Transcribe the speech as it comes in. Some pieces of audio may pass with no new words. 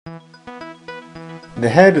The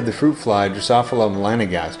head of the fruit fly Drosophila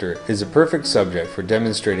melanogaster is a perfect subject for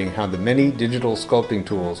demonstrating how the many digital sculpting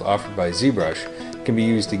tools offered by ZBrush can be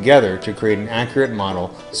used together to create an accurate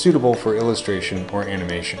model suitable for illustration or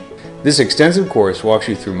animation. This extensive course walks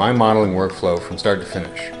you through my modeling workflow from start to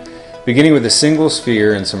finish. Beginning with a single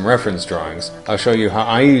sphere and some reference drawings, I'll show you how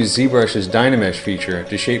I use ZBrush's Dynamesh feature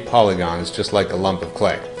to shape polygons just like a lump of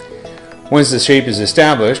clay. Once the shape is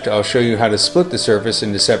established, I'll show you how to split the surface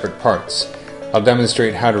into separate parts. I'll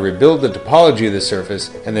demonstrate how to rebuild the topology of the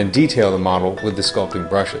surface and then detail the model with the sculpting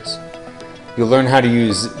brushes. You'll learn how to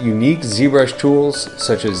use unique ZBrush tools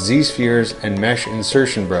such as Z-spheres and mesh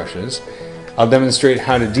insertion brushes. I'll demonstrate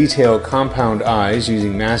how to detail compound eyes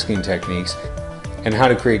using masking techniques and how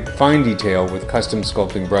to create fine detail with custom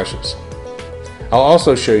sculpting brushes. I'll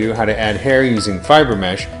also show you how to add hair using fiber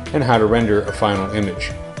mesh and how to render a final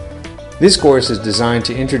image. This course is designed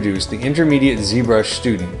to introduce the intermediate ZBrush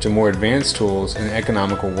student to more advanced tools and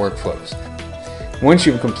economical workflows. Once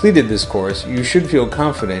you've completed this course, you should feel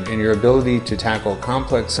confident in your ability to tackle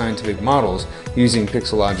complex scientific models using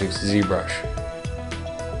Pixelogic's ZBrush.